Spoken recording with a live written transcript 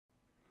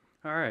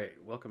All right,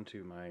 welcome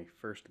to my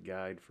first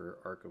guide for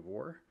Ark of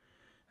War.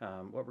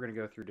 What we're going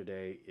to go through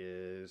today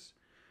is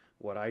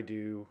what I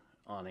do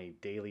on a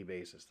daily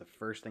basis. The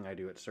first thing I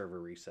do at server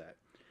reset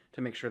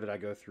to make sure that I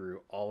go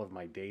through all of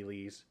my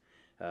dailies,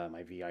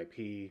 my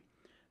VIP,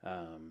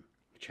 um,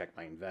 check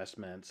my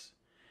investments,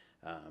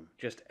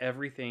 just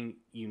everything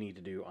you need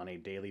to do on a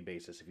daily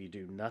basis. If you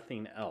do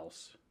nothing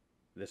else,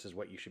 this is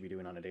what you should be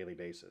doing on a daily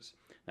basis.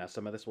 Now,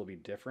 some of this will be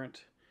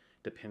different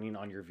depending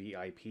on your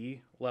VIP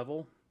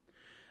level.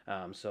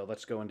 So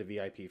let's go into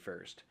VIP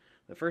first.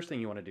 The first thing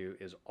you want to do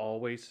is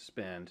always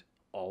spend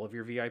all of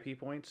your VIP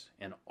points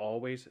and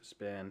always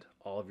spend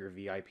all of your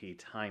VIP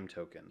time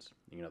tokens.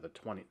 You know,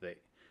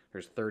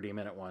 there's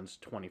 30-minute ones,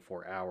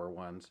 24-hour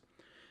ones,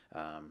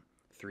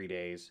 3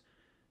 days,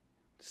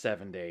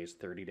 7 days,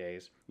 30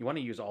 days. You want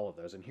to use all of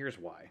those, and here's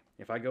why.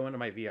 If I go into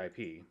my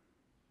VIP,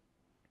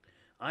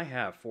 I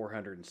have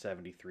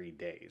 473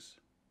 days.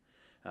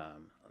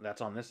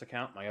 That's on this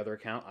account. My other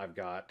account, I've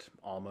got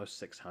almost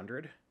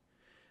 600.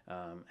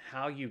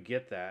 How you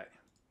get that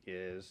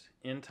is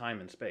in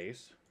time and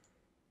space.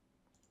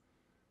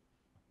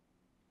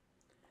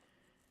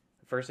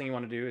 The first thing you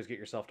want to do is get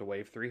yourself to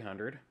wave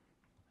 300.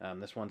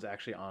 This one's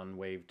actually on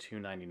wave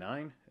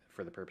 299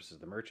 for the purposes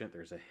of the merchant.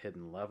 There's a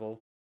hidden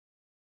level.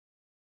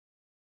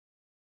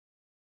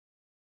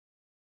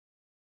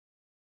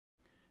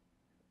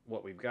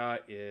 What we've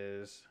got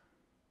is,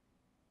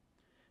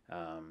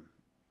 um,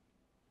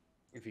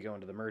 if you go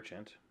into the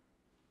merchant,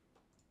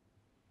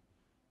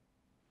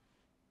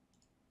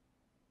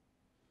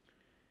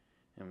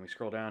 and we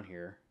scroll down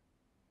here,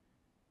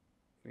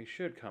 we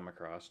should come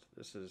across,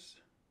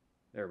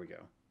 there we go,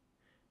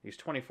 these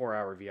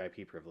 24-hour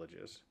VIP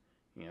privileges.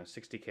 You know,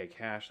 60k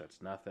cash, that's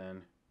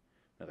nothing.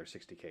 Another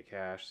 60k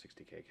cash,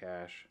 60k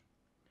cash.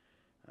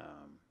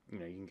 You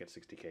know, you can get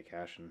 60k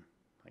cash in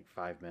like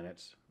 5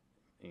 minutes.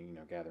 You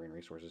know, gathering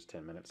resources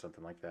 10 minutes,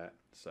 something like that.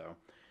 So,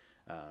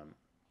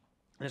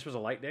 this was a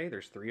light day.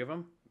 There's 3 of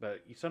them,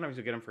 but sometimes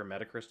you get them for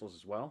meta crystals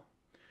as well.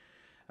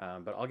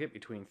 But I'll get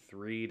between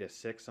 3 to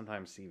 6,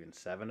 sometimes even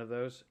 7 of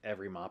those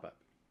every mop up.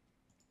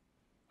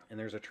 And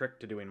there's a trick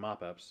to doing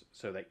mop ups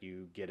so that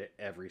you get it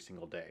every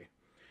single day.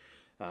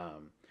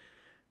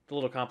 It's a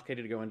little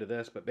complicated to go into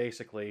this, but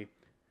basically,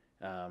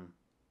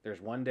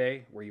 there's one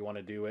day where you want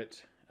to do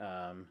it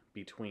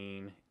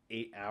between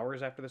 8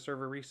 hours after the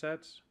server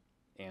resets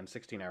and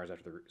 16 hours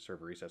after the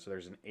server resets. So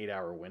there's an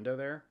 8-hour window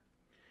there.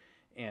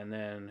 And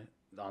then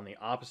on the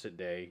opposite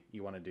day,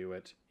 you want to do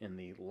it in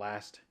the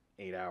last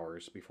 8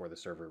 hours before the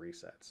server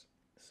resets.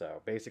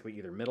 So basically,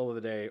 either middle of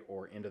the day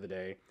or end of the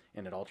day,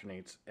 and it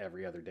alternates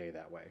every other day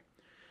that way.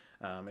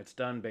 It's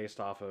done based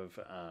off of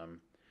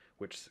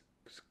which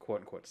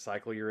quote unquote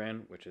cycle you're in,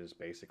 which is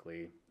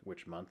basically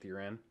which month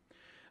you're in.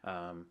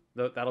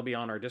 That'll be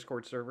on our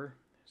Discord server,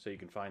 so you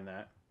can find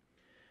that.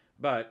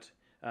 But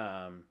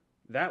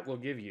that will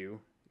give you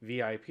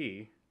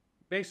VIP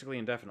basically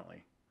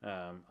indefinitely.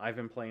 I've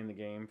been playing the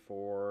game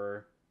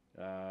for,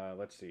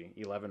 let's see,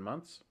 11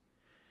 months.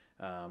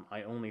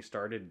 I only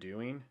started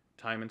doing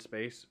time and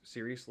space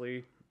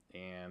seriously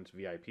and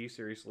VIP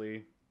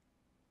seriously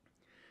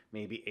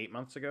maybe 8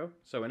 months ago.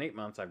 So in 8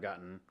 months, I've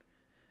gotten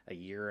a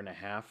year and a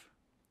half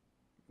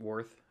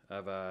worth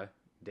of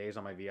days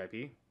on my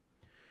VIP.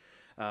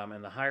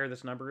 And the higher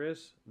this number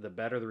is, the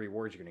better the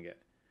rewards you're going to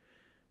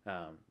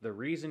get. The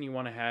reason you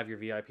want to have your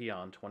VIP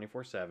on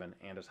 24/7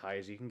 and as high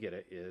as you can get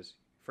it is,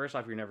 first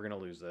off, you're never going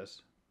to lose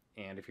this.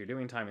 And if you're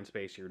doing time and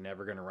space, you're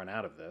never going to run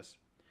out of this.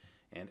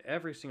 And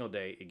every single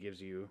day, it gives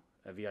you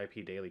a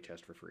VIP daily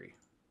chest for free.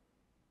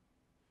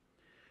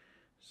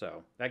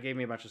 So that gave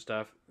me a bunch of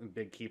stuff.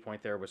 Big key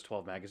point there was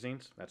 12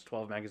 magazines. That's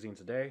 12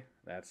 magazines a day.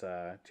 That's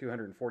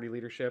 240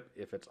 leadership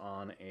if it's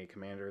on a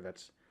commander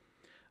that's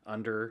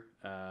under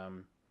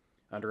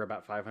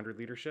about 500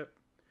 leadership.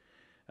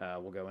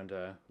 We'll go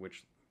into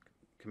which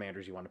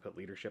commanders you want to put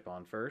leadership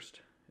on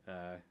first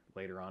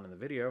later on in the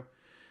video.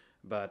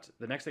 But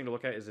the next thing to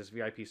look at is this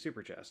VIP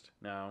super chest.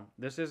 Now,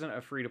 this isn't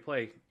a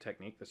free-to-play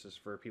technique. This is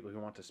for people who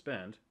want to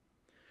spend.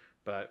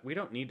 But we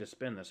don't need to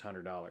spend this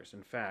 $100.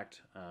 In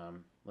fact,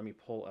 let me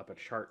pull up a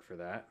chart for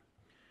that.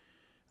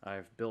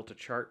 I've built a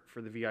chart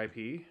for the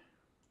VIP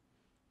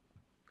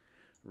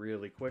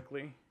really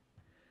quickly.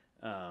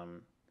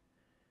 For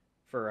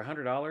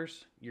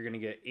 $100, you're going to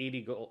get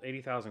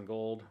 80,000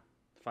 gold,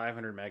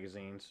 500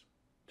 magazines,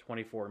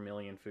 24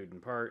 million food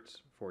and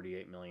parts,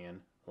 48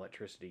 million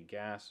electricity,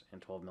 gas,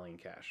 and 12 million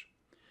cash.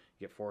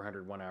 You get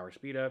 400 1-hour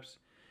speed ups.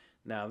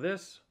 Now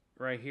this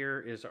right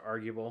here is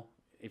arguable.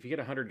 If you get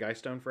 100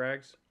 Geiststone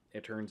frags,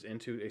 it turns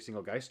into a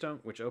single Geiststone,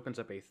 which opens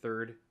up a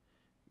third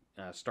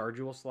Star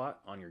Jewel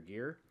slot on your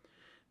gear.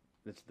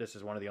 This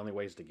is one of the only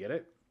ways to get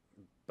it,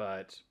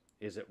 but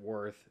is it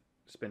worth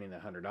spending the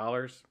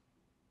 $100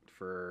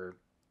 for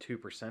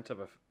 2% of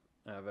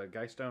a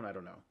Geiststone? I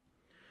don't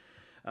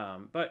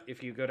know. But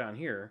if you go down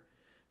here,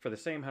 for the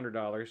same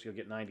 $100, you'll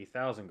get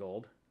 90,000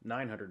 gold,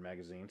 900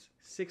 magazines,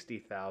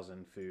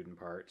 60,000 food and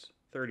parts,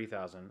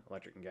 30,000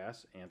 electric and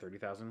gas, and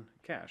 30,000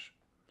 cash.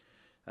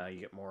 You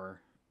get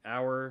more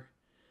hour,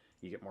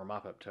 you get more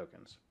mop-up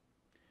tokens.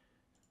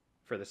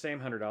 For the same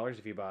 $100,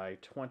 if you buy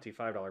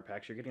 $25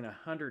 packs, you're getting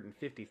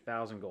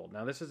 150,000 gold.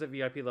 Now, this is a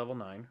VIP level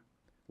 9.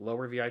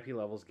 Lower VIP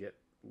levels get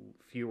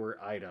fewer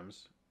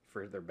items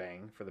for their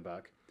bang for the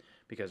buck,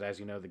 because as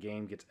you know, the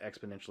game gets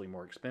exponentially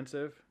more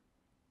expensive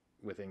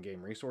with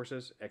in-game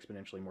resources,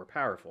 exponentially more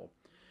powerful.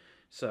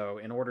 So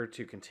in order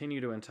to continue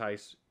to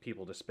entice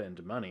people to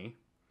spend money,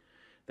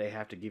 they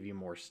have to give you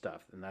more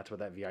stuff, and that's what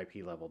that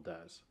VIP level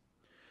does.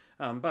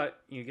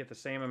 But you get the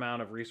same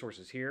amount of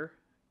resources here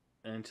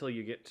until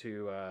you get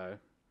to,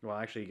 well,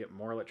 actually, you get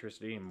more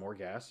electricity and more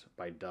gas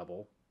by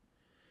double,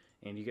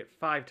 and you get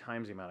 5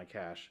 times the amount of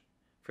cash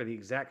for the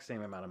exact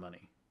same amount of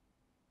money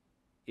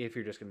if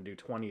you're just going to do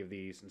 20 of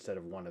these instead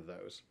of one of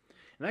those.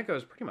 And that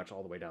goes pretty much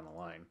all the way down the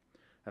line.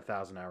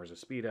 1,000 hours of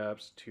speed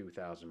ups,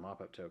 2,000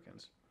 mop-up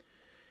tokens.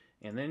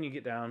 And then you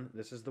get down,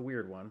 this is the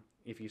weird one,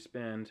 if you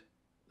spend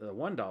the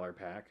 $1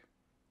 pack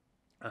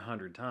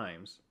 100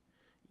 times,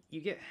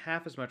 you get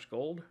half as much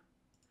gold,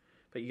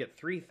 but you get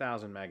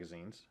 3,000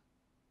 magazines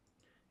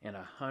and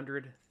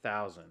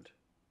 100,000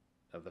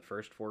 of the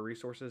first 4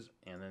 resources,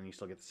 and then you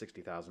still get the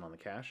 60,000 on the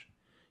cash.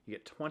 You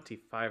get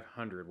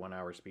 2,500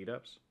 1-hour speed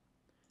ups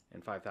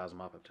and 5,000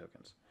 mop-up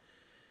tokens.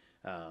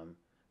 Of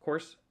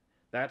course,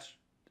 that's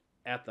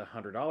at the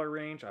 $100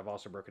 range. I've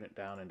also broken it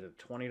down into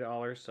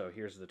 $20. So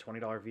here's the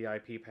 $20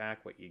 VIP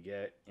pack, what you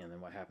get, and then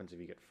what happens if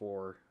you get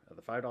 4 of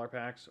the $5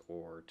 packs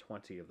or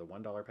 20 of the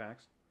 $1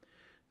 packs.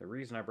 The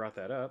reason I brought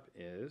that up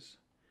is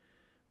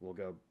we'll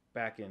go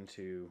back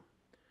into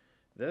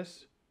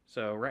this.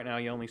 So right now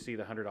you only see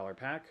the $100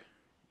 pack,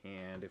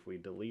 and if we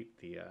delete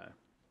the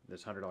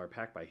this $100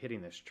 pack by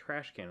hitting this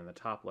trash can in the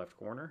top left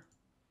corner,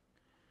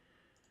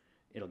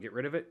 it'll get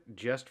rid of it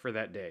just for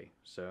that day.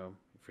 So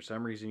if for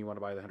some reason you want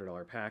to buy the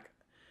 $100 pack,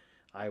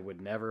 I would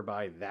never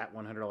buy that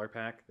 $100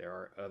 pack. There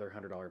are other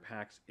 $100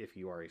 packs if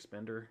you are a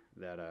spender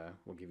that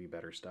will give you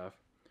better stuff.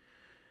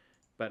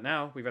 But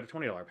now we've got a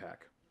 $20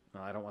 pack.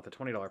 Now, I don't want the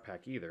 $20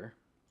 pack either.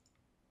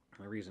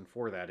 The reason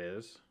for that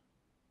is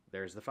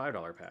there's the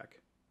 $5 pack.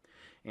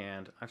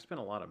 And I've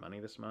spent a lot of money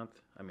this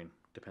month. I mean,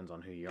 depends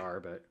on who you are,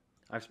 but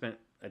I've spent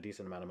a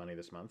decent amount of money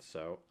this month.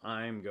 So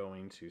I'm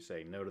going to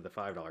say no to the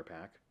 $5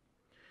 pack.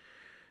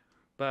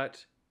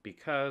 But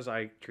because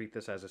I treat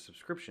this as a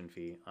subscription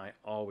fee, I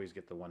always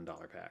get the $1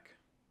 pack.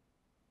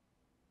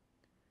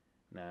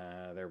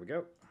 Now, there we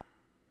go.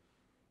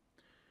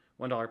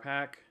 $1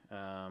 pack,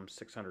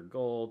 600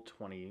 gold,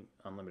 20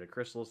 unlimited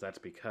crystals. That's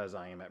because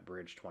I am at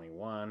Bridge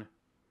 21.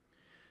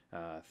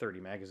 30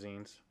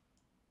 magazines.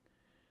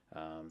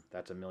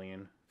 That's 1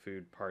 million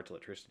food, parts,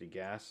 electricity,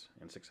 gas,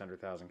 and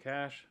 600,000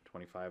 cash.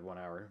 25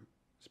 1-hour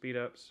speed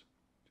ups,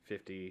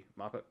 50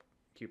 mop-up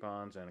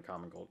coupons, and a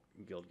common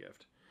guild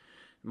gift.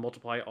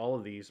 Multiply all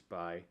of these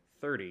by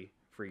 30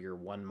 for your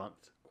 1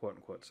 month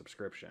quote-unquote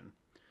subscription.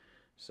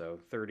 So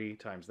 30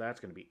 times that's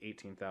going to be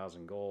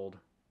 18,000 gold,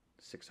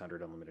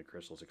 600 unlimited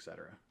crystals,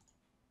 etc.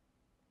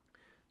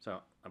 So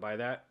I buy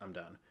that, I'm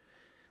done.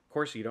 Of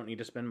course, you don't need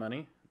to spend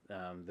money.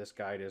 This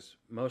guide is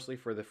mostly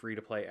for the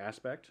free-to-play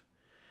aspect,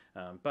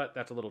 but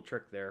that's a little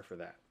trick there for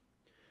that.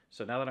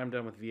 So now that I'm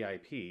done with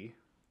VIP,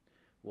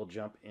 we'll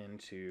jump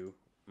into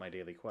my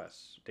daily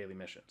quests, daily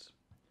missions.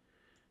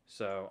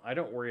 So I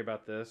don't worry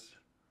about this.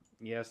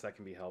 Yes, that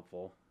can be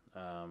helpful.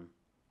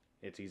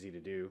 It's easy to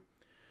do.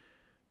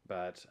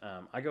 But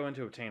I go in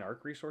to obtain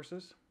ARC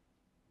resources.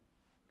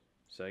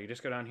 So you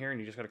just go down here and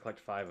you just got to collect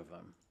 5 of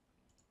them.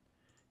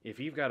 If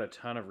you've got a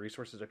ton of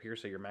resources up here,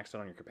 so you're maxed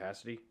out on your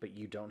capacity, but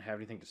you don't have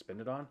anything to spend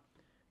it on,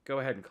 go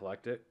ahead and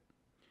collect it.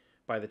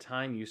 By the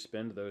time you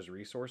spend those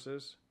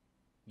resources,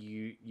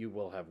 you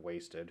will have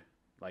wasted.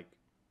 Like,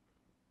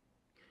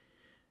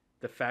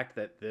 the fact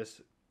that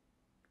this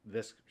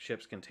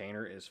ship's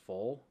container is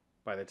full,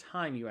 by the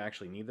time you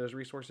actually need those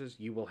resources,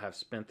 you will have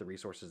spent the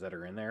resources that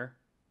are in there,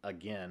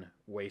 again,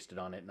 wasted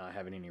on it, not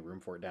having any room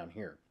for it down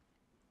here.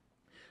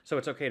 So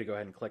it's okay to go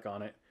ahead and click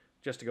on it,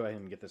 just to go ahead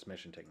and get this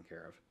mission taken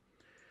care of.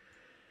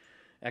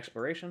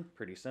 Exploration,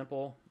 pretty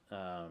simple.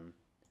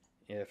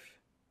 If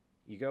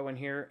you go in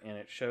here and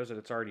it shows that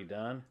it's already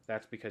done,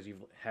 that's because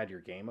you've had your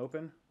game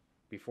open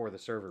before the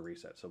server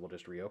reset. So we'll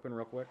just reopen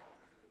real quick.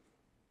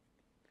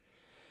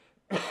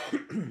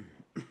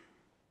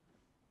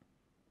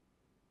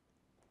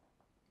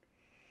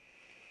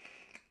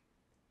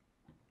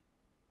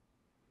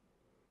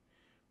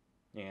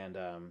 And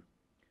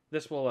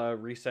this will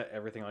reset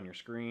everything on your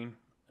screen.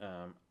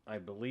 I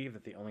believe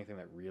that the only thing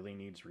that really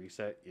needs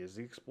reset is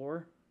the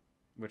Explorer,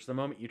 which the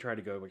moment you try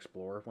to go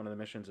explore one of the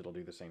missions, it'll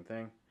do the same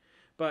thing.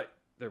 But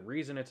the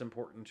reason it's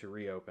important to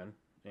reopen,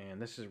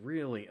 and this is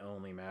really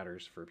only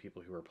matters for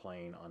people who are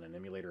playing on an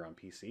emulator on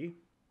PC,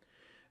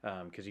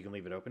 because you can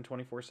leave it open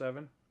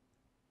 24/7.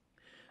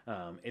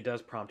 It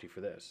does prompt you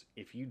for this.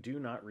 If you do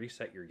not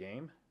reset your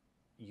game,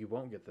 you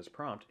won't get this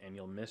prompt and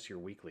you'll miss your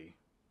weekly.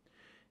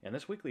 And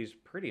this weekly is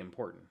pretty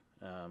important,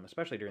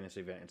 especially during this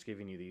event. It's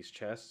giving you these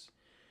chests.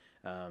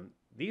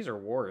 These are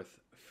worth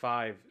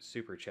 5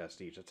 super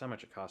chests each. That's how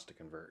much it costs to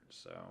convert.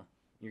 So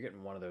you're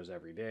getting one of those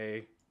every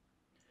day.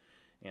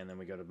 And then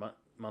we go to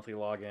monthly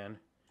login.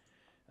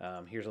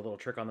 Here's a little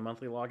trick on the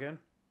monthly login.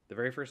 the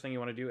very first thing you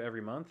want to do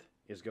every month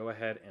is go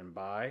ahead and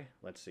buy,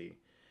 let's see,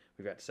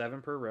 we've got 7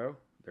 per row.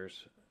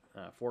 There's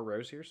 4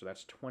 rows here, so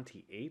that's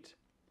 28.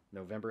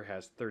 November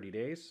has 30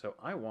 days, so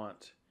I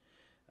want,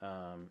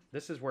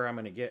 this is where I'm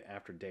going to get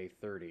after day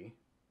 30.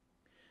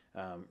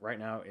 Right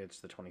now it's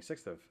the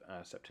 26th of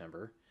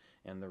September,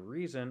 and the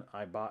reason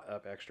I bought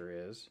up extra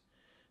is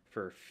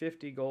for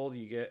 50 gold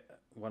you get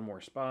one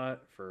more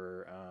spot,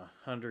 for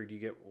 100 you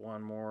get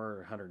one more,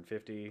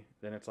 150,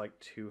 then it's like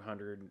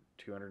 200,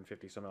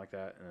 250, something like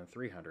that, and then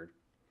 300.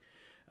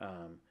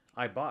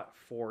 I bought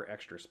 4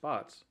 extra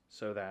spots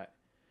so that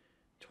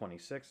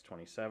 26th,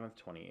 27th,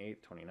 28th,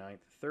 29th,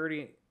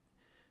 30,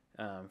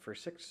 for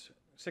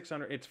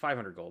 600, it's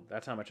 500 gold.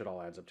 That's how much it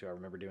all adds up to. I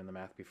remember doing the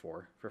math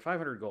before. For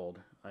 500 gold,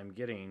 I'm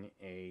getting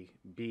a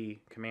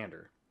B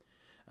commander.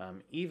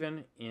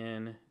 Even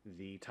in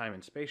the time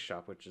and space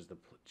shop, which is the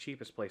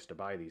cheapest place to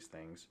buy these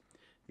things,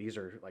 these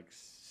are like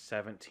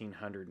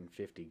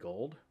 1,750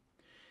 gold.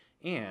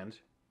 And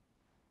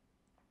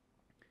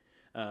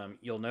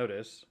you'll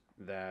notice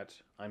that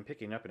I'm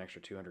picking up an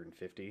extra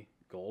 250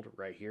 gold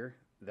right here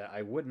that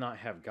I would not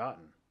have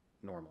gotten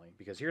normally,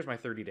 because here's my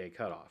 30-day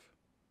cutoff.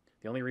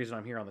 The only reason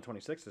I'm here on the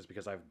 26th is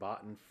because I've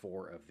bought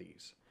 4 of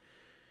these.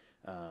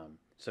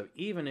 So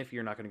even if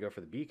you're not going to go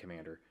for the B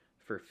commander,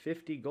 for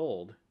 50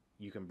 gold,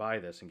 you can buy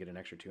this and get an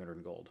extra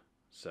 200 gold.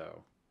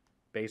 So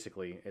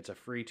basically, it's a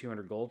free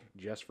 200 gold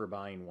just for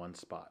buying 1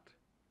 spot.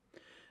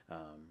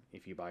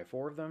 If you buy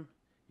 4 of them,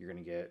 you're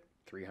going to get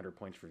 300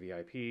 points for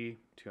VIP,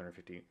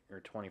 250 or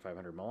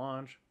 2,500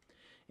 melange,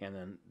 and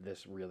then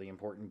this really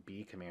important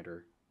B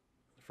commander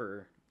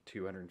for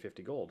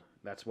 250 gold.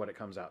 That's what it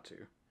comes out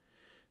to.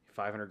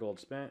 500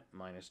 gold spent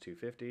minus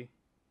 250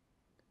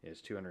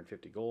 is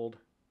 250 gold.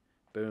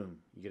 Boom,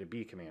 you get a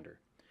B commander.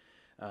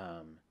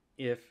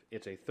 If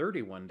it's a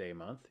 31-day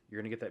month,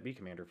 you're going to get that B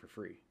commander for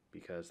free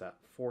because that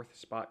 4th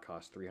spot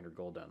costs 300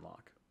 gold to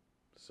unlock.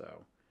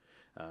 So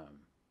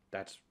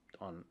that's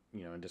on,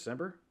 in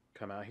December.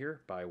 Come out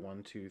here, buy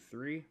 1, 2,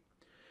 3.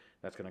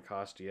 That's going to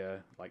cost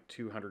you like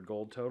 200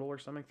 gold total or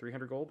something,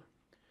 300 gold.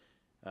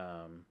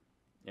 And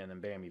then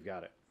bam, you've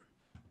got it.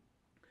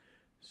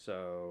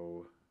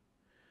 So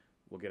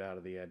we'll get out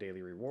of the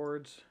daily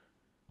rewards.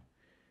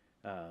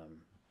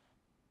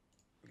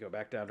 Go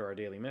back down to our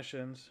daily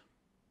missions.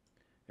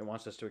 It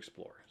wants us to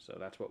explore, so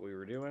that's what we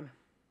were doing.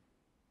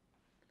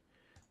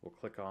 We'll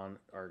click on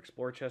our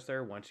explore chest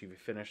there. Once you've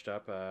finished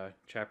up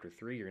chapter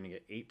 3, you're going to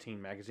get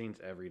 18 magazines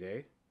every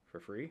day for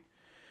free.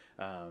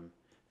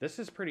 This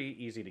is pretty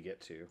easy to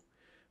get to.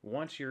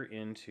 Once you're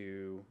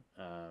into,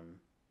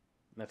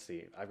 let's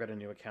see, I've got a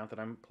new account that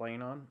I'm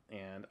playing on,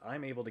 and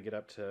I'm able to get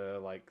up to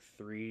like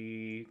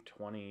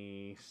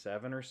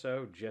 327 or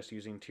so just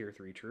using tier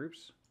 3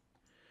 troops.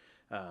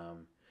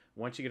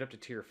 Once you get up to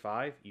tier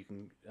 5, you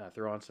can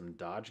throw on some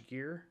dodge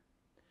gear.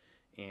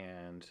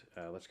 And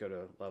let's go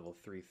to level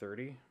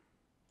 330.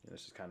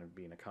 This is kind of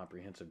being a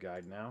comprehensive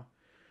guide now.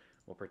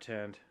 We'll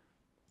pretend,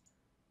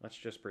 let's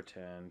just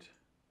pretend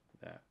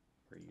that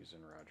we're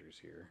using Rogers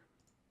here.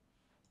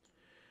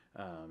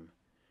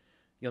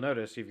 You'll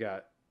notice you've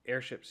got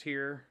airships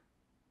here,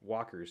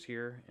 walkers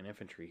here, and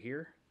infantry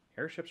here.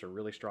 Airships are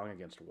really strong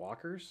against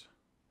walkers,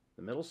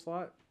 the middle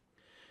slot.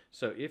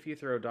 So if you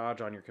throw dodge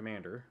on your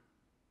commander,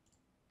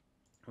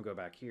 we'll go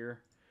back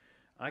here.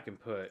 I can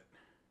put,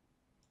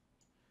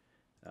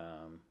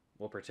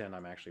 we'll pretend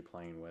I'm actually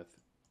playing with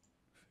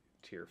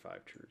tier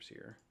 5 troops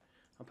here.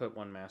 I'll put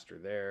 1 master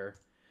there.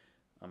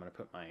 I'm going to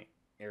put my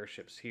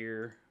airships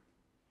here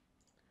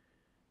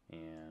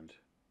and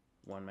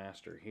 1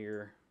 master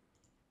here.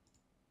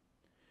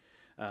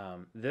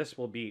 This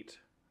will beat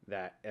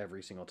that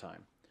every single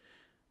time.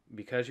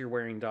 Because you're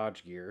wearing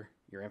dodge gear,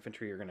 your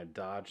infantry are going to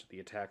dodge the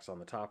attacks on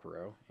the top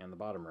row and the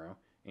bottom row,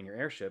 and your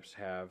airships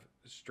have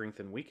strength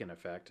and weaken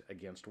effect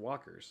against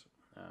walkers.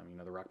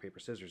 The rock, paper,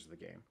 scissors of the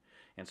game.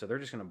 And so they're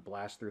just going to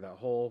blast through that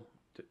hole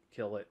to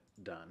kill it,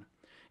 done.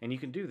 And you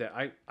can do that.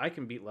 I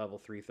can beat level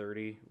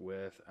 330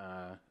 with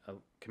a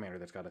commander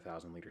that's got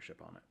 1,000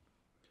 leadership on it.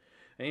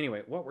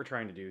 Anyway, what we're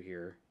trying to do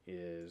here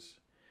is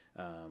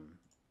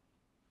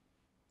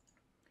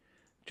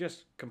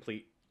just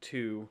complete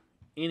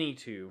any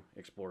two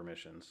explore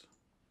missions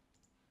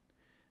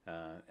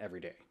every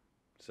day.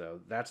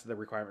 So that's the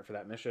requirement for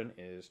that mission,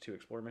 is 2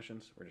 explore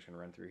missions. We're just going to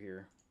run through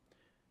here.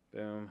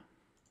 Boom.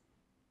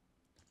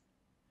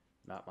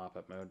 Not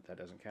mop-up mode, that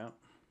doesn't count.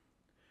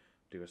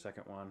 Do a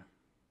second one.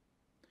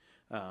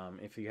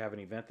 If you have an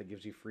event that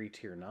gives you free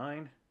tier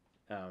 9,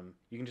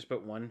 you can just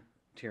put 1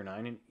 tier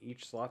 9 in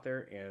each slot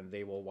there, and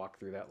they will walk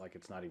through that like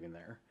it's not even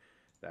there.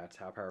 That's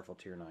how powerful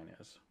tier 9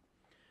 is.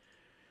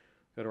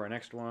 Go to our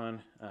next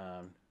one.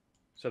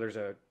 So there's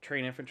a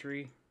train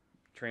infantry,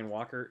 train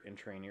walker, and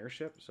train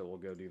airship. So we'll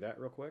go do that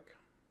real quick.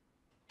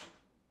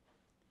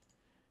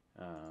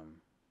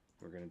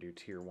 We're going to do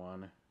tier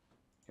 1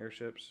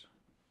 airships.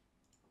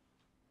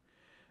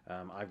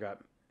 I've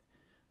got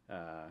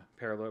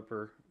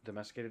Paraloper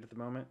domesticated at the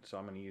moment, so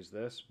I'm going to use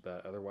this,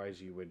 but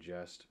otherwise you would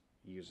just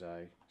use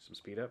some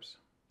speed ups.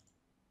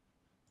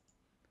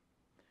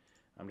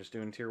 I'm just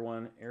doing tier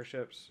 1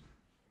 airships,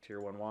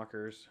 tier 1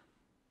 walkers,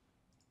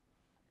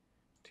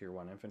 tier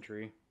 1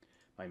 infantry.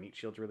 My meat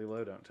shield's really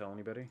low, don't tell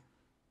anybody.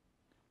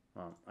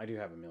 Well, I do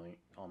have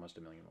almost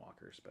a million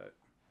walkers, but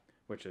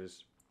which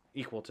is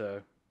equal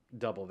to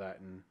double that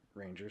in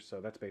rangers,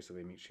 so that's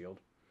basically a meat shield.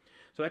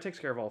 So that takes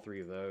care of all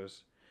three of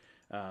those.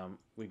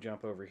 We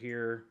jump over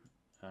here.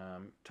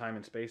 Time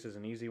and space is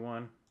an easy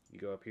one. You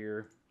go up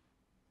here.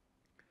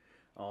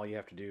 All you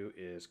have to do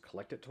is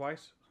collect it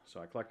twice.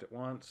 So I collect it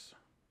once.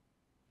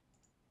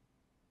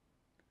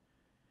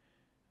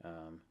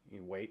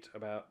 You wait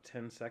about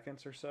 10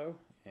 seconds or so,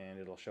 and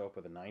it'll show up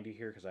with a 90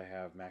 here because I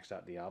have maxed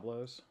out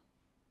Diablos.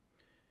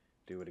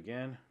 Do it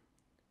again.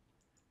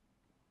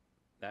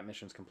 That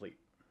mission's complete.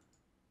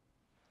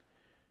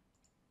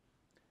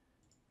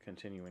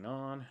 Continuing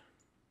on.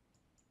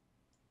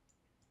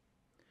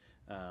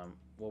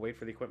 We'll wait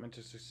for the equipment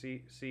to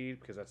succeed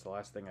because that's the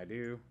last thing I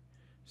do.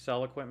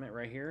 Sell equipment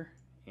right here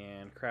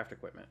and craft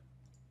equipment.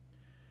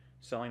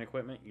 Selling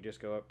equipment, you just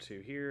go up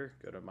to here,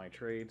 go to my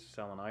trades,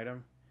 sell an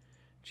item.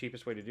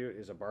 Cheapest way to do it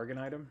is a bargain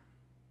item.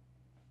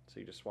 So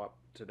you just swap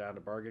it down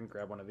to bargain,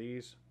 grab one of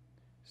these,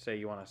 say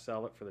you want to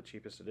sell it for the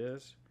cheapest it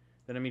is,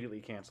 then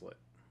immediately cancel it.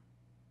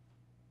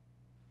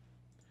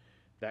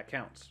 That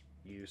counts.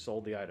 You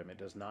sold the item. It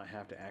does not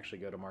have to actually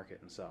go to market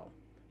and sell.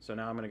 So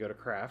now I'm going to go to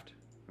craft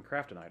and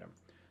craft an item.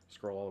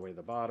 Scroll all the way to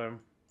the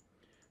bottom,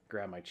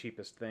 grab my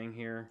cheapest thing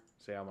here,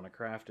 say I want to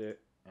craft it,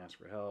 ask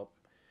for help.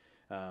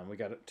 We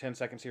got 10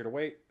 seconds here to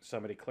wait.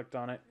 Somebody clicked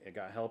on it, it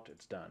got helped,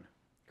 it's done.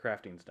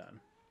 Crafting's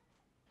done.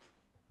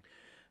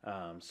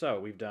 So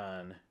we've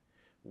done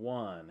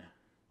 1,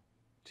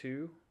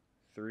 2,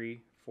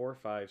 3, 4,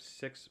 5,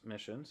 6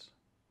 missions.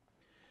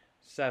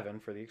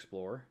 7 for the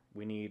Explorer.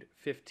 We need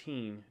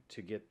 15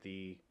 to get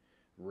the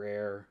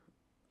rare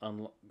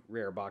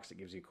box that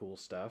gives you cool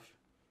stuff.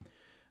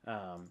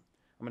 I'm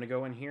going to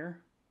go in here,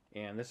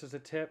 and this is a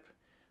tip.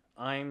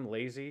 I'm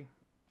lazy.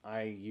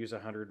 I use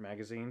 100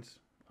 magazines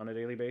on a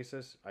daily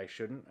basis. I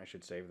shouldn't. I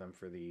should save them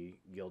for the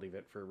guild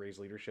event for Raise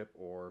Leadership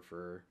or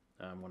for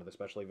one of the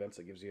special events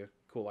that gives you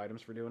cool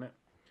items for doing it.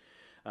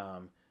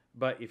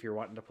 But if you're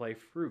wanting to play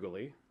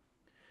frugally,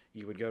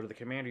 you would go to the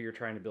commander you're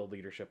trying to build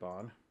leadership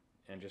on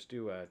and just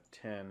do a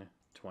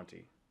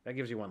 10-20. That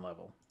gives you 1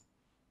 level.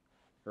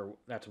 Or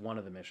that's one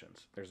of the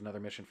missions. There's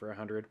another mission for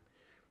 100.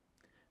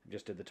 I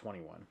just did the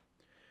 21.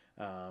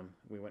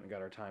 We went and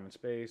got our time and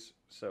space.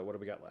 So what do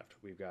we got left?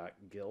 We've got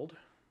guild.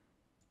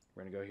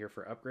 We're going to go here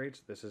for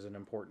upgrades. This is an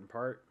important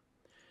part.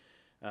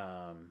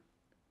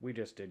 We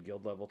just did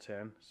guild level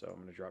 10, so I'm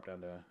going to drop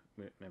down to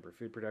member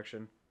food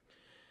production.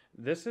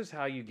 This is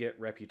how you get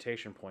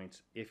reputation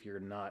points if you're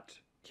not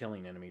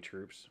killing enemy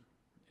troops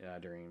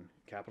during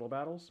capital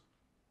battles.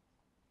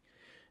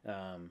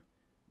 You're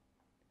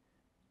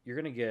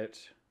going to get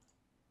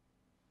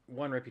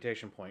 1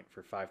 reputation point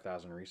for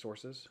 5,000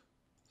 resources.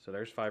 So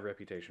there's 5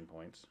 reputation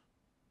points.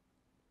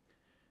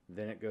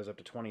 Then it goes up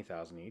to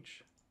 20,000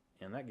 each,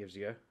 and that gives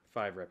you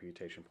 5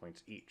 reputation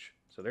points each.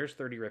 So there's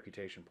 30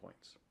 reputation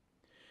points.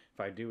 If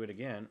I do it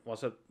again, well,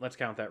 so let's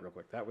count that real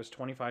quick. That was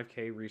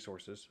 25k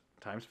resources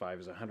times 5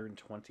 is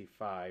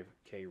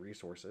 125k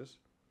resources.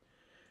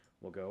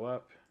 We'll go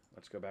up.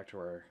 Let's go back to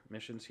our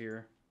missions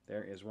here.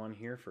 There is one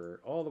here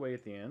for all the way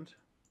at the end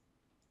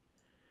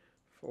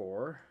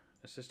for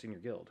assisting your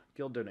guild.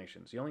 Guild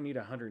donations. You only need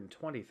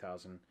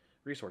 120,000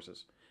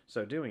 resources.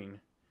 So doing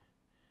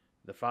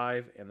the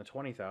 5 and the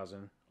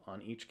 20,000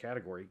 on each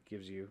category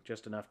gives you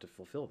just enough to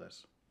fulfill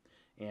this.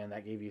 And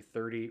that gave you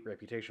 30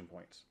 reputation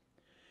points.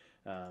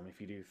 If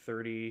you do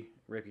 30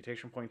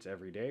 reputation points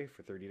every day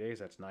for 30 days,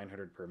 that's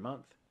 900 per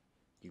month.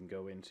 You can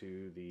go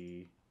into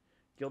the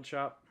guild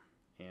shop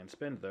and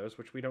spend those,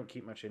 which we don't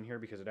keep much in here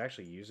because it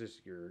actually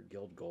uses your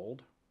guild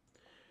gold.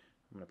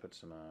 I'm going to put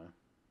some...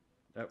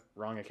 oh,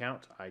 wrong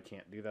account. I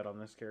can't do that on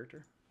this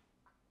character.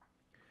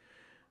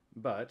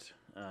 But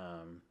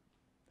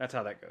that's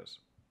how that goes.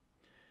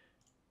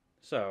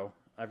 So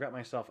I've got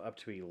myself up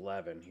to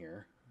 11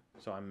 here.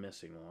 So I'm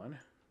missing one.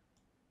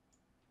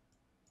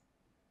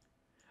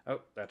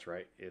 Oh, that's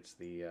right. It's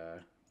the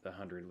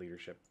 100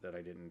 leadership that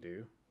I didn't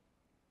do.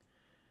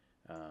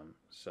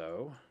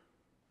 So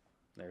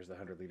there's the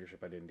 100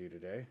 leadership I didn't do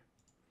today.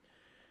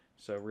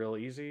 So real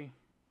easy.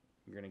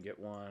 You're going to get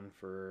one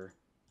for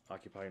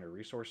occupying a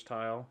resource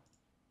tile.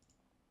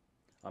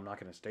 I'm not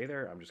going to stay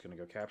there. I'm just going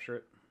to go capture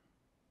it.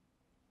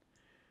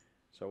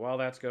 So while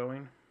that's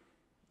going,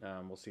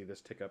 we'll see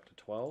this tick up to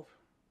 12.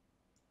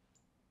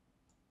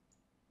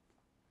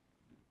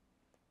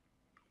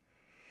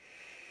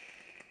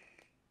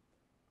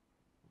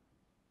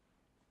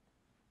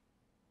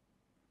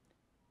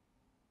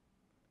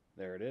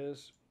 There it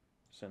is.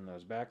 Send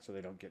those back so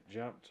they don't get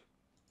jumped.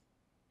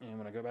 And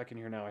when I go back in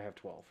here now, I have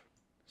 12.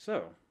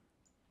 So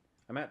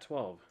I'm at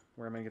 12.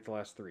 Where am I going to get the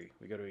last 3?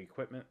 We go to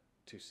equipment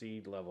to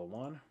seed level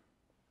 1.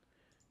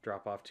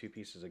 Drop off 2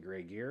 pieces of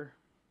gray gear.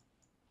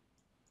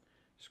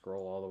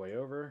 Scroll all the way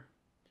over.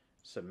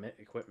 Submit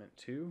equipment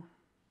 2.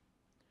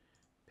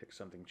 Pick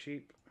something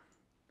cheap.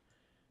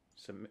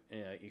 Submit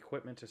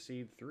equipment to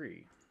seed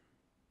 3.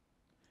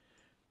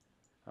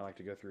 I like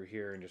to go through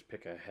here and just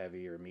pick a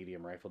heavy or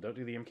medium rifle. Don't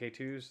do the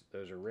MK2s.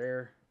 Those are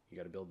rare. You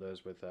got to build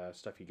those with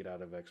stuff you get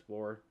out of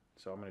Explorer.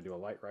 So I'm going to do a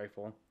light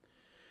rifle.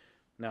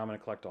 Now I'm going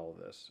to collect all of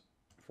this.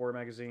 4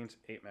 magazines,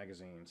 8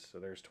 magazines. So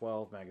there's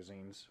 12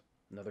 magazines.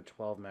 Another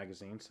 12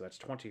 magazines. So that's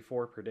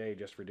 24 per day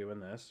just for doing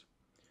this.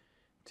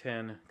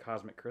 10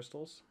 cosmic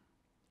crystals.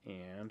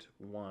 And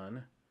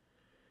 1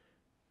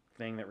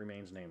 thing that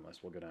remains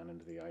nameless. We'll go down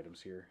into the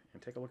items here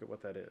and take a look at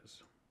what that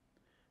is.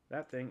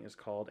 That thing is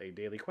called a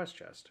daily quest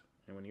chest.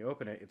 And when you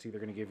open it, it's either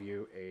going to give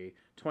you a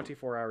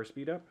 24-hour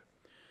speed up,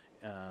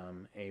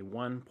 a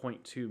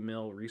 1.2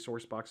 mil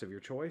resource box of your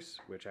choice,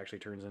 which actually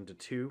turns into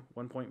 2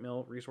 1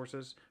 mil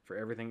resources for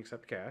everything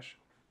except cash,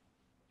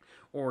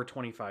 or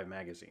 25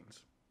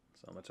 magazines.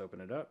 So let's open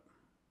it up.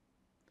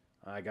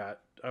 I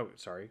got, oh,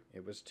 sorry,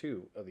 it was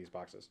 2 of these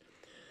boxes.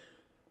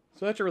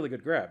 So that's a really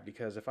good grab,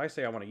 because if I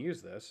say I want to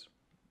use this,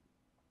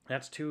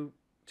 that's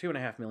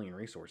 2.5 million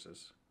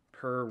resources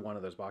per one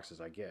of those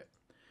boxes I get.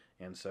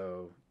 And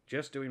so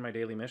just doing my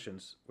daily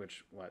missions,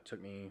 which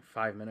took me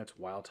 5 minutes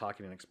while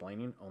talking and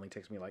explaining, only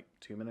takes me like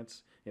 2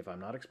 minutes if I'm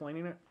not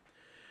explaining it,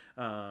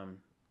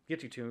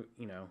 get you to,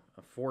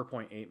 a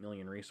 4.8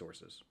 million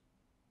resources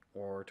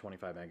or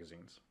 25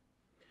 magazines.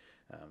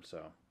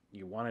 So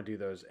you want to do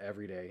those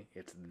every day.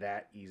 It's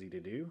that easy to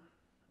do.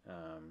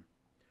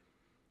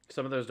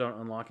 Some of those don't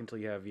unlock until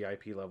you have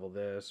VIP level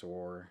this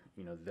or,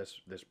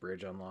 this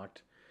bridge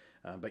unlocked.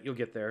 But you'll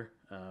get there.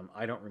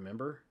 I don't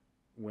remember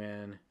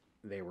when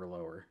they were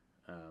lower.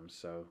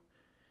 So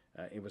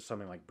it was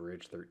something like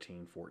bridge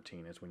 13,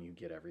 14 is when you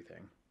get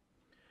everything.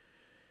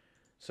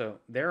 So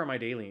there are my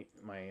daily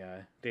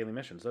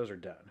missions. Those are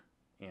done.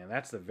 And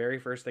that's the very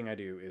first thing I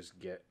do is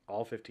get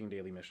all 15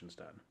 daily missions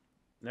done.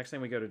 Next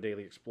thing we go to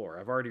Daily Explore.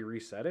 I've already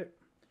reset it.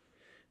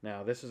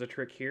 Now this is a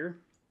trick here.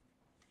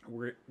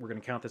 We're going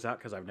to count this out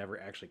because I've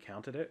never actually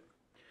counted it.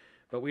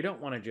 But we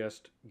don't want to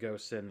just go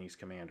send these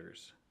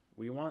commanders.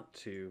 We want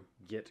to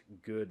get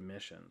good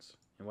missions.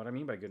 And what I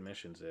mean by good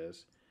missions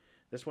is,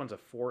 this one's a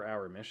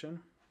 4-hour mission,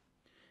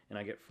 and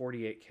I get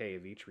 48k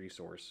of each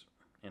resource,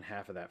 and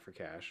half of that for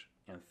cash,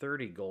 and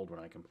 30 gold when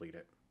I complete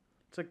it.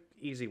 It's an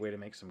easy way to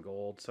make some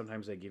gold.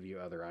 Sometimes they give you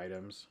other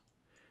items.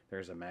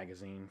 There's a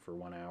magazine for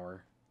 1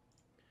 hour,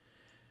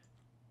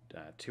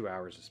 2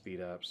 hours of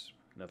speed ups,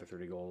 another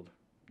 30 gold,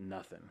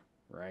 nothing,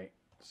 right?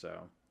 So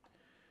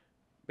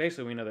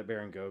basically we know that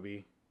Baron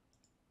Gobi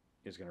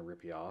is going to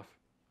rip you off.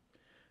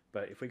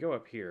 But if we go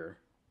up here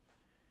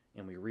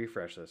and we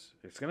refresh this,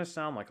 it's going to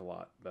sound like a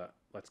lot, but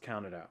let's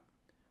count it out.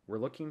 We're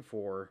looking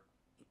for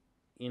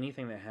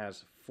anything that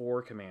has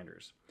 4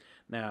 commanders.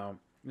 Now,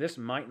 this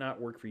might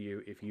not work for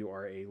you if you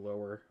are a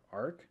lower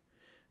arc,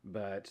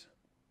 but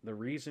the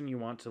reason you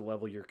want to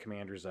level your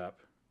commanders up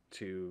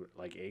to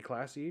like A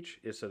class each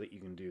is so that you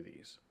can do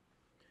these.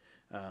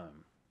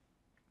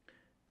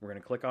 We're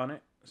going to click on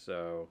it.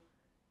 So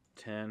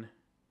 10,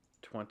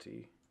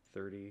 20,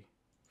 30,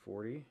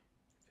 40,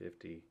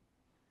 50.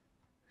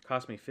 It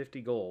cost me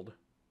 50 gold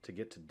to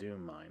get to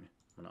Doom Mine.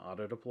 I'm going to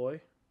auto deploy.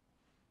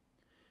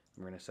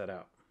 We're going to set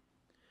out.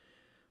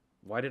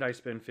 Why did I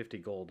spend 50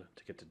 gold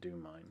to get to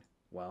Doom Mine?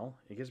 Well,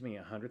 it gives me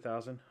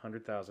 100,000,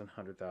 100,000,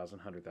 100,000,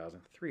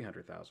 100,000,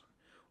 300,000.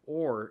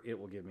 Or it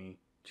will give me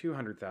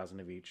 200,000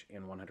 of each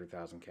and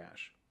 100,000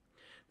 cash.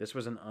 This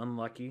was an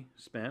unlucky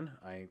spin.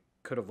 I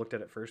could have looked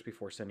at it first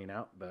before sending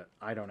out, but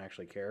I don't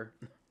actually care.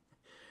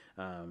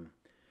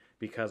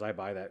 Because I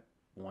buy that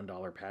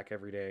 $1 pack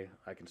every day,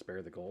 I can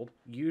spare the gold.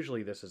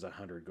 Usually this is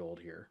 100 gold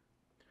here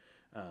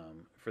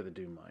for the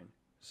Doom Mine.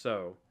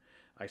 So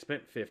I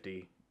spent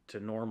 50 to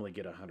normally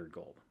get 100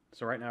 gold.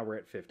 So right now we're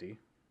at 50.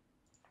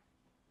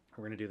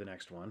 We're going to do the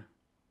next one.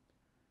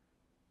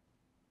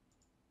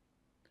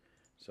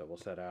 So we'll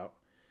set out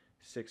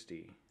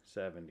 60,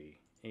 70,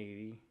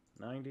 80,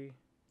 90,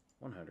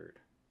 100.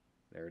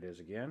 There it is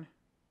again.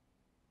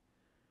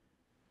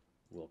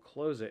 We'll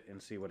close it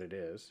and see what it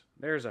is.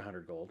 There's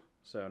 100 gold.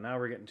 So now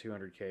we're getting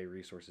 200k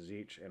resources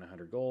each and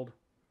 100 gold.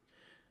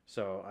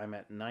 So I'm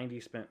at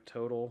 90 spent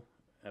total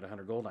at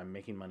 100 gold. I'm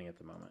making money at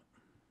the moment.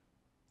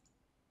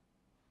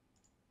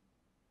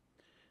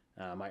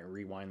 I might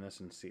rewind this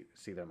and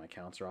see that my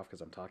counts are off because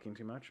I'm talking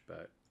too much,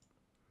 but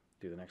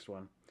do the next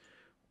one.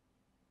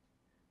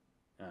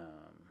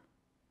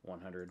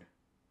 100,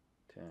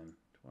 10,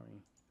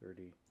 20,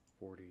 30,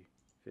 40,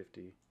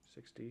 50,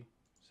 60,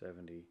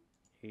 70,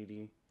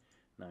 80,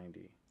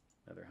 90,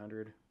 another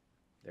 100.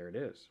 There it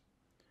is.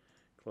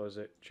 Close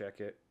it, check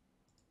it.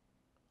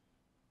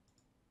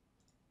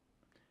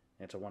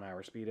 It's a 1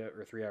 hour speed up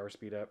or 3 hour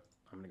speed up.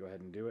 I'm going to go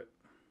ahead and do it.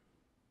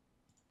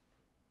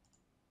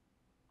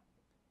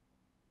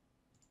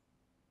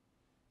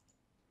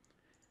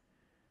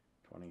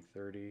 $20,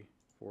 $30,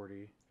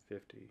 $40, $50,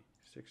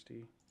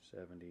 $60,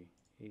 $70,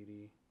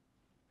 $80.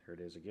 There it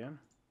is again.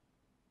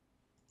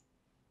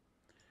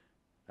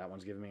 That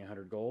one's giving me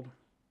 100 gold.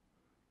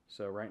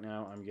 So right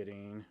now I'm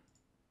getting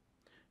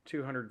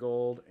 200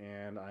 gold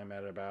and I'm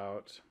at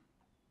about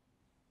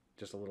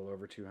just a little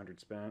over 200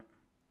 spent.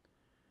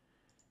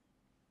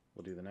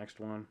 We'll do the next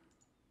one.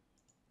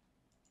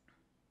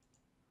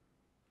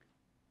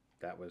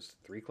 That was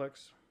 3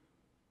 clicks.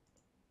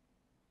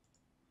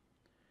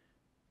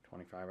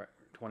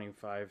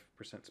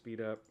 25% speed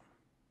up.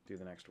 Do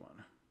the next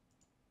one.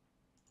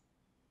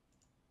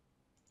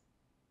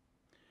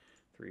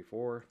 3,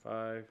 4,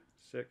 5,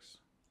 6,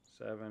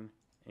 7,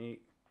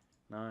 8,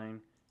 9,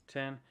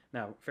 10.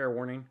 Now, fair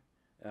warning,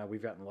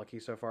 we've gotten lucky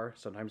so far.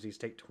 Sometimes these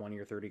take 20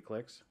 or 30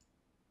 clicks.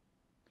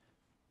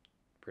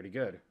 Pretty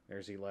good.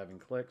 There's 11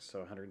 clicks, so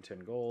 110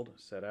 gold.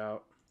 Set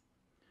out.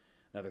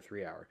 Another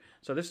 3 hour.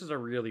 So this is a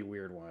really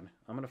weird one.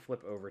 I'm going to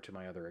flip over to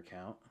my other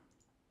account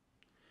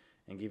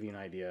and give you an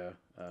idea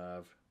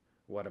of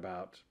what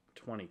about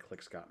 20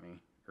 clicks got me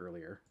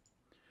earlier.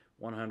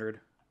 100,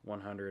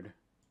 100,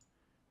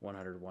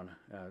 100,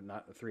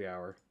 not a 3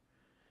 hour,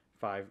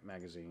 5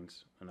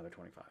 magazines, another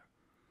 25.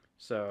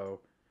 So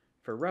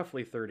for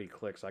roughly 30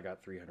 clicks, I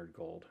got 300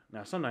 gold.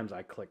 Now, sometimes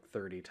I click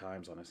 30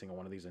 times on a single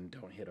one of these and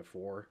don't hit a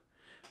 4,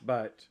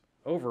 but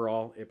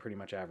overall, it pretty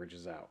much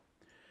averages out.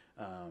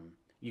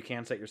 You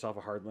can set yourself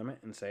a hard limit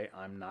and say,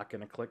 I'm not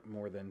going to click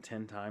more than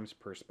 10 times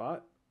per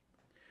spot.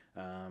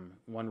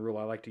 One rule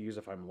I like to use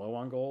if I'm low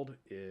on gold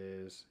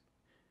is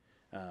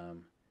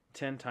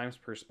 10 times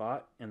per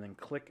spot, and then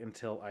click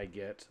until I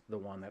get the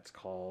one that's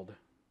called,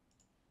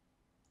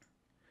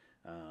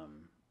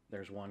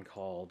 there's one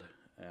called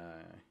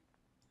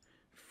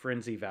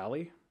Frenzy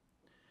Valley.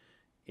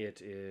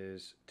 It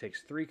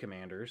takes 3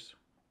 commanders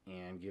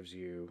and gives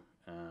you,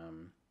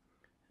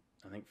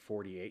 I think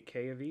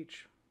 48k of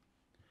each.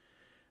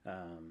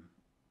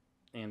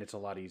 And it's a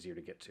lot easier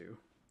to get to.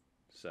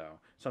 So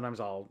sometimes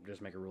I'll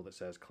just make a rule that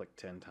says click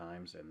 10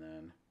 times, and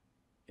then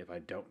if I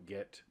don't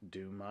get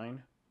Doom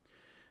Mine.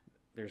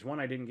 There's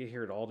one I didn't get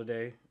here at all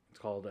today. It's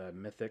called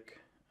Mythic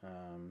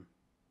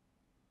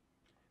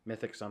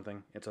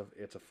something. It's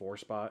a 4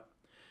 spot,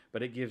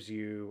 but it gives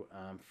you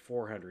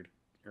 400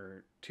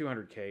 or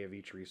 200k of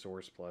each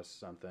resource plus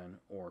something,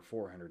 or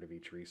 400 of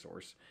each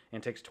resource,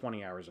 and takes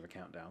 20 hours of a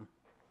countdown.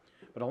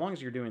 But as long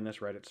as you're doing this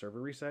right at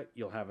server reset,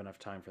 you'll have enough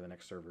time for the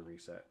next server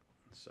reset.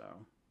 So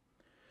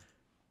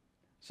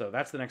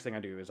that's the next thing I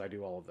do, is I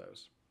do all of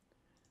those.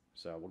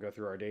 So we'll go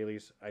through our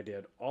dailies. I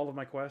did all of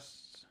my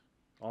quests,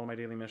 all of my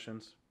daily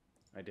missions.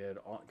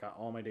 Got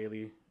all my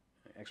daily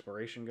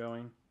exploration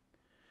going.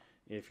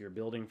 If you're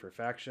building for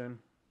faction,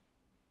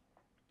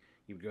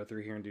 you would go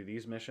through here and do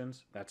these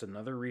missions. That's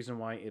another reason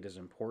why it is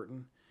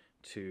important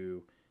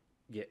to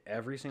get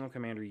every single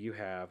commander you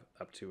have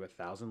up to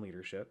 1,000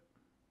 leadership.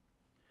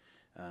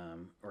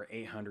 Or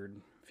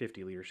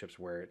 850 leaderships,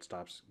 where it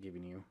stops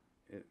giving you,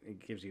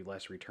 it gives you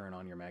less return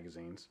on your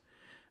magazines.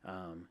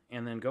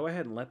 And then go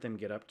ahead and let them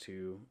get up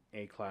to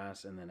A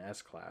class and then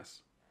S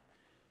class.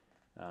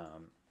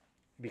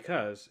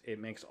 Because it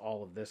makes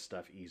all of this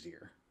stuff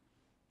easier.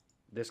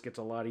 This gets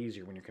a lot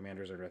easier when your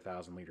commanders are at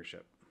 1,000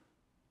 leadership.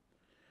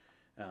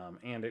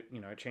 And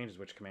it changes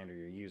which commander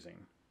you're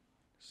using.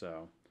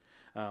 So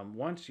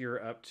once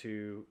you're up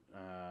to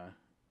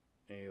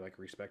a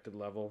respected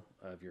level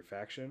of your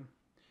faction,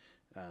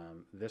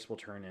 this will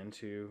turn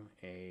into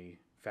a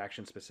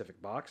faction specific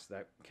box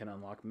that can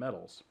unlock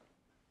medals.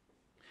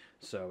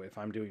 So if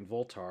I'm doing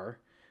Voltar,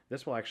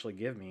 this will actually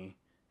give me,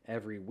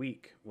 every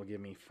week will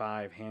give me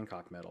 5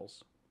 Hancock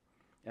medals.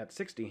 At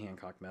 60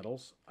 Hancock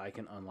medals, I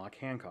can unlock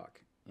Hancock.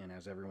 And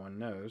as everyone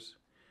knows,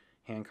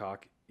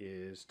 Hancock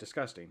is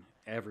disgusting.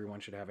 Everyone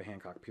should have a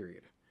Hancock,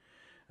 period.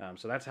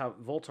 So that's how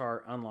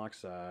Voltar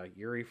unlocks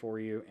Yuri for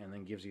you, and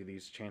then gives you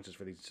these chances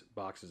for these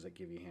boxes that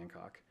give you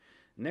Hancock.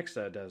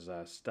 Nixa does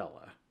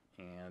Stella,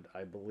 and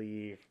I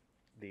believe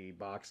the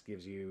box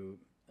gives you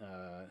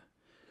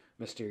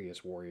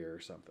Mysterious Warrior or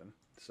something.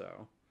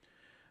 So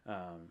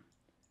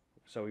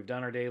we've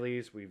done our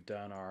dailies, we've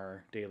done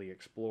our daily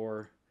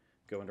explore.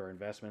 Go into our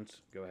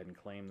investments, go ahead and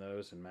claim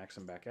those and max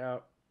them back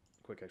out.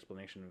 Quick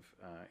explanation of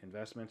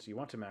investments. You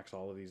want to max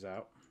all of these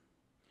out.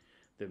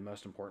 The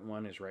most important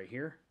one is right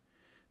here.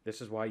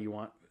 This is why you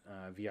want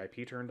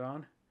VIP turned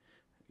on.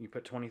 You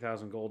put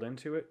 20,000 gold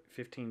into it.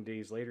 15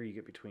 days later, you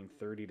get between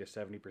 30 to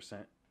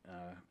 70%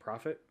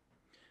 profit,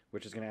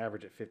 which is going to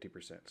average at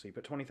 50%. So you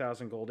put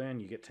 20,000 gold in,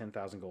 you get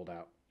 10,000 gold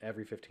out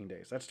every 15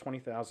 days. That's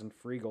 20,000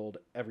 free gold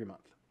every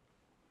month.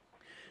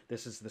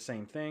 This is the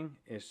same thing,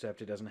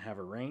 except it doesn't have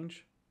a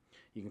range.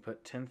 You can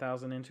put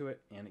 10,000 into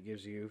it, and it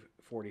gives you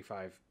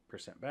 45%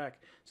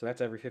 back. So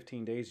that's every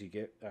 15 days you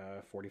get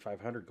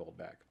 4,500 gold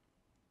back.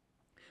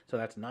 So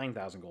that's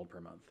 9,000 gold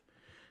per month.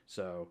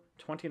 So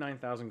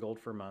 29,000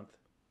 gold per month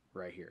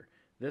right here.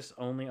 This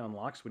only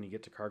unlocks when you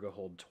get to cargo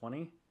hold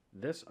 20.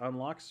 This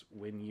unlocks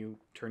when you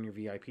turn your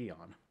VIP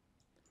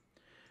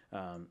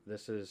on.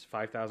 This is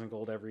 5,000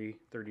 gold every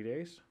 30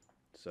 days.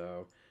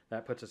 So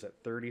that puts us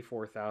at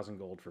 34,000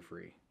 gold for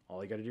free.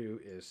 All you got to do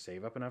is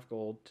save up enough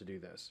gold to do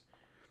this.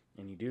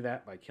 And you do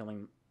that by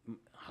killing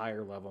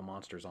higher level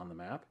monsters on the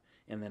map,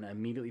 and then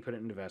immediately put it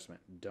in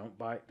investment.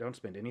 Don't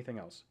spend anything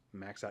else.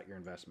 Max out your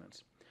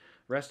investments.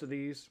 Rest of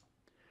these,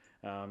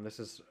 this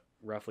is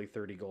roughly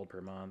 30 gold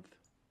per month.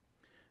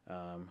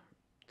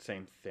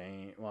 Same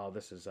thing. Well,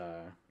 this is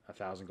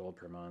 1,000 gold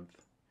per month.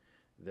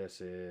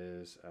 This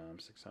is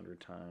 600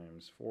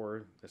 times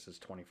 4. This is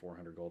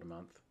 2,400 gold a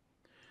month.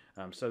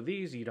 So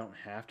these you don't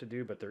have to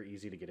do, but they're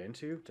easy to get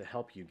into to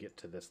help you get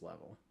to this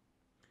level.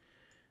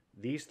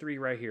 These three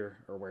right here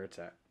are where it's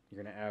at.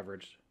 You're going to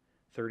average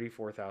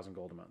 34,000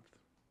 gold a month.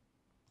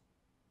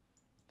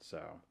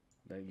 So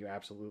then you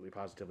absolutely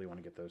positively want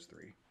to get those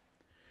three.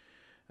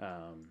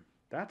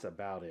 That's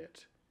about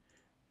it.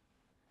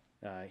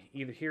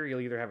 Either here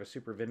you'll either have a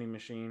super vending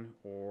machine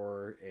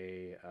or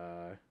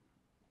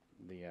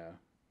the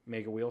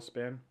mega wheel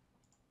spin.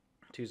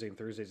 Tuesday and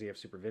Thursdays you have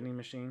super vending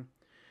machine.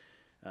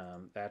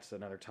 That's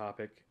another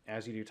topic.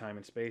 As you do time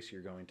and space,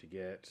 you're going to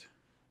get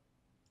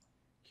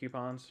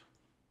coupons.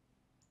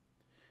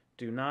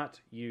 Do not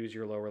use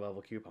your lower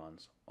level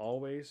coupons.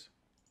 Always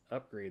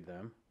upgrade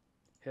them,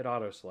 hit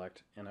auto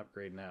select, and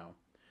upgrade now.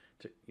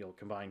 You'll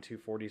combine two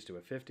 40s to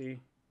a 50,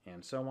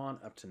 and so on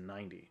up to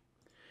 90.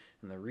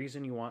 And the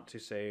reason you want to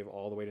save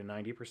all the way to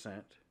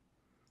 90%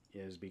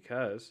 is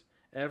because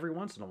every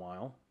once in a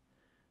while,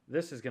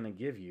 this is going to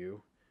give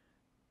you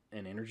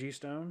an energy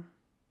stone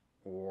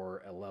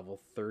or a level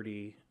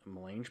 30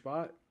 Melange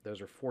bot. Those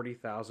are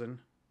 40,000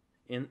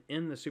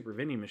 in the super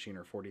vending machine,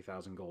 are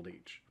 40,000 gold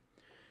each.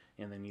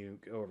 And then you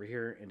go over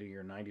here and do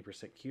your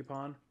 90%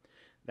 coupon.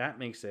 That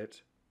makes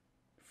it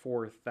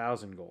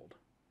 4,000 gold.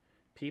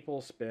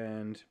 People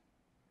spend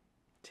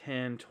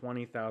 10,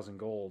 20,000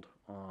 gold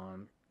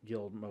on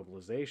guild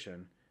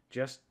mobilization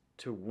just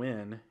to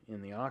win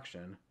in the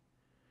auction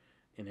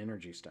an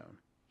energy stone.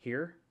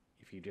 Here,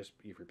 if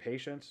you're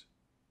patient,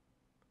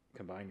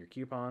 combine your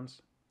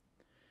coupons,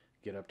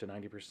 get up to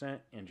 90%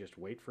 and just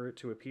wait for it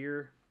to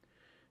appear.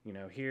 You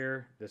know,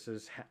 here, this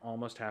is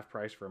almost half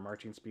price for a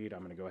marching speed. I'm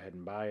going to go ahead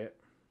and buy it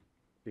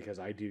because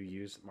I do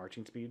use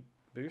marching speed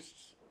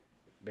boosts.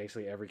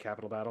 Basically every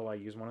capital battle I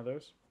use one of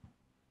those.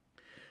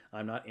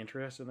 I'm not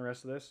interested in the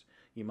rest of this.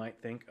 You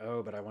might think,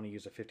 oh, but I want to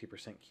use a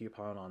 50%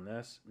 coupon on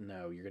this.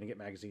 No, you're going to get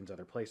magazines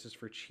other places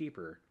for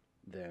cheaper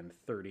than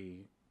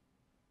 30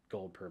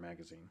 gold per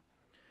magazine.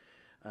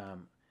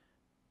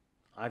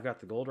 I've got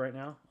the gold right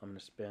now. I'm going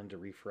to spend to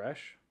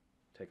refresh.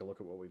 Take a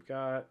look at what we've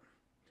got.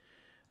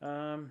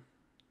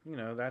 You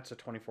know, that's a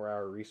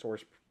 24-hour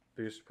resource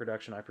boost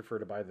production. I prefer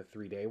to buy the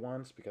 3-day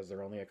ones because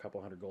they're only a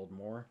couple hundred gold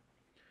more.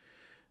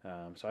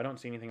 So I don't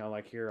see anything I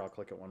like here. I'll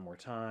click it one more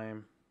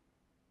time.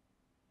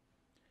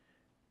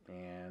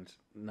 And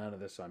none of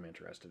this I'm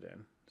interested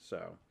in.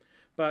 So,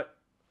 but,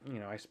 you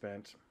know, I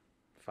spent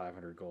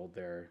 500 gold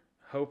there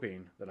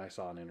hoping that I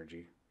saw an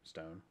energy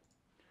stone.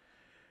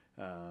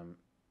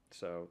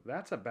 So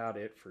that's about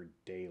it for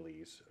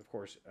dailies. Of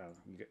course,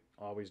 you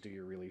always do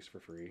your release for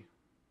free.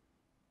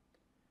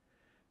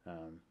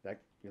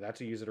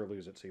 That's a use it or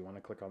lose it, so you want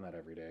to click on that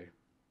every day.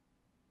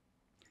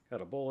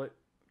 Got a bullet,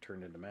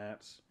 turned into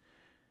mats.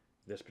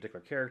 This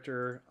particular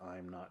character,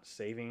 I'm not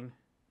saving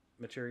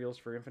materials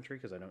for infantry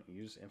because I don't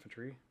use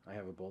infantry. I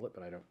have a bullet,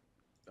 but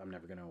I'm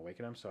never going to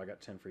awaken him, so I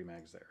got 10 free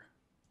mags there.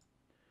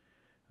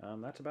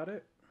 That's about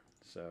it.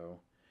 So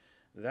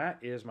that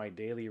is my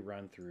daily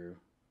run through.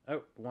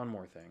 Oh, one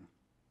more thing.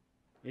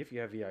 If you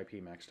have VIP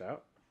maxed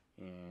out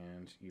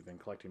and you've been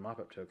collecting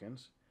mop-up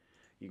tokens,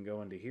 you can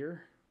go into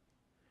here,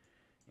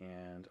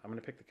 and I'm going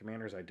to pick the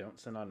commanders I don't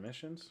send on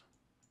missions.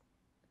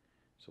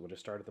 So we'll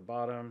just start at the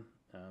bottom.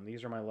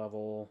 These are my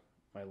low-level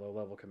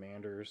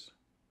commanders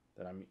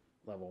that I'm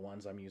level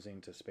 1s I'm using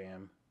to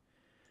spam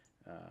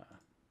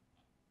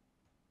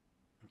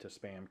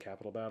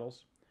capital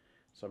battles.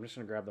 So I'm just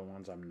going to grab the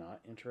ones I'm not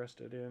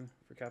interested in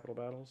for capital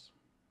battles.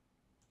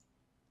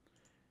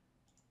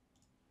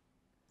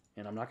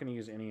 And I'm not going to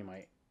use any of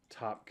my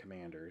top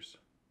commanders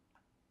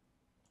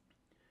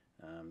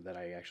that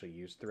I actually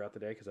use throughout the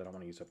day because I don't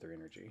want to use up their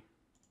energy.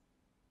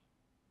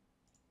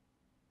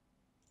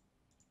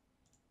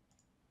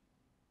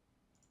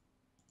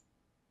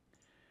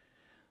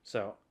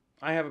 So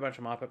I have a bunch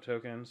of mop-up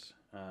tokens.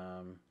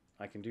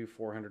 I can do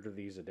 400 of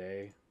these a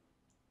day.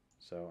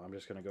 So I'm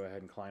just going to go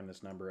ahead and climb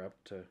this number up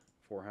to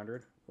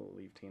 400. We'll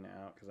leave Tina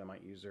out because I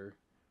might use her.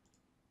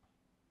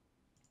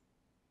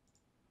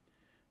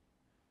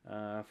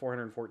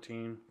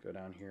 414. Go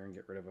down here and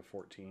get rid of a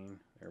 14.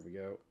 There we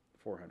go.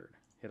 400.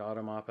 Hit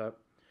auto mop-up.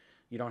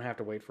 You don't have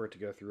to wait for it to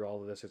go through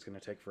all of this. It's going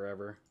to take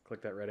forever.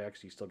 Click that red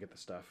X. You still get the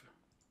stuff.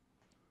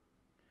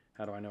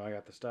 How do I know I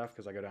got the stuff?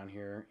 Because I go down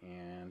here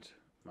and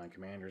my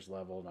commander's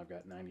leveled. I've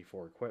got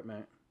 94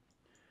 equipment.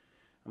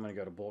 I'm going to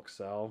go to bulk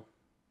sell.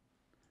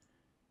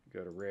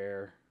 Go to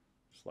rare.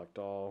 Select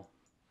all.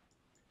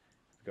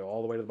 Go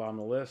all the way to the bottom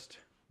of the list.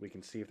 We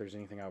can see if there's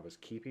anything I was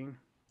keeping,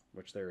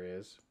 which there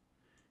is.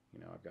 You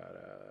know, I've got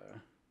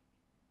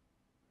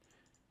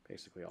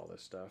basically all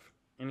this stuff.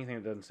 Anything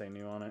that doesn't say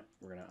new on it,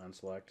 we're going to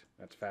unselect.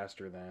 That's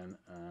faster than,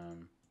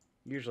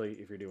 usually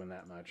if you're doing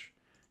that much,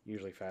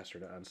 usually faster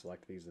to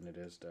unselect these than it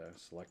is to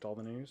select all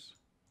the news.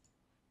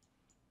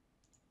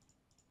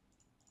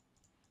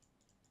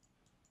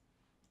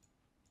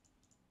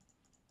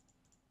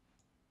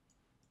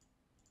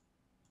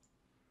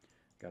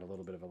 Got a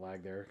little bit of a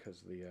lag there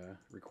because the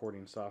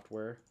recording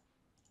software.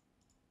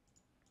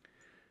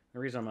 The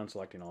reason I'm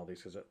unselecting all these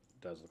because it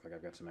does look like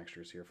I've got some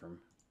extras here from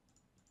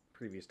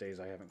previous days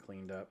I haven't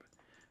cleaned up.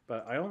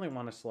 But I only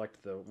want to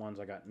select the ones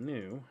I got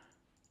new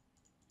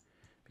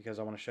because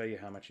I want to show you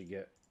how much you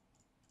get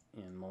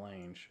in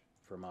melange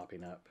for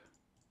mopping up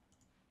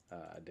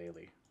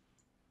daily.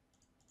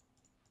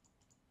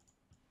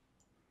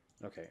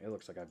 Okay, it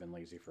looks like I've been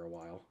lazy for a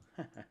while.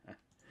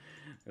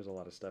 There's a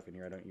lot of stuff in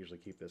here. I don't usually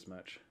keep this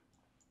much.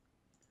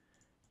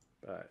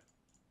 But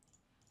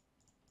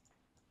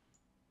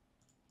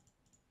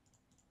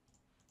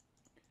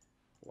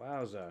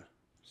wowza,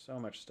 so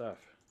much stuff.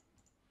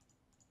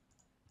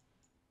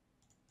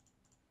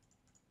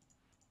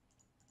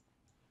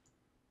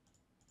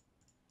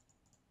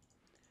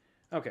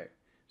 Okay,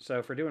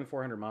 so for doing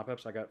 400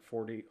 mop-ups, I got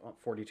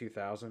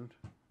 42,000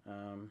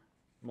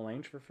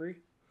 melange for free.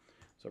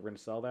 So we're going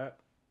to sell that.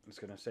 It's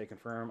going to say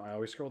confirm. I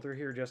always scroll through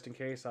here just in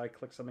case I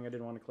click something I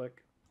didn't want to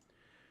click.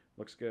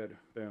 Looks good.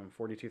 Boom,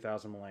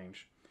 42,000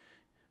 melange.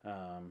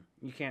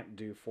 You can't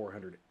do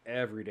 400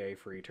 every day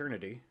for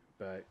eternity,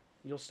 but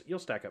you'll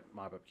stack up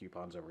mop-up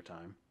coupons over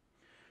time.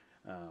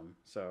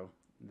 So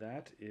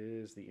that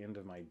is the end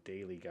of my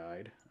daily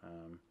guide.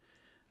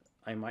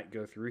 I might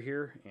go through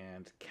here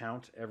and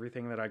count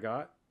everything that I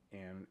got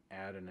and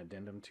add an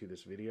addendum to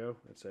this video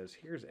that says,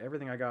 here's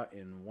everything I got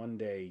in one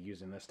day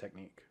using this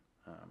technique.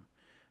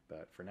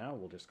 But for now,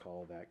 we'll just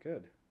call that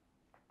good.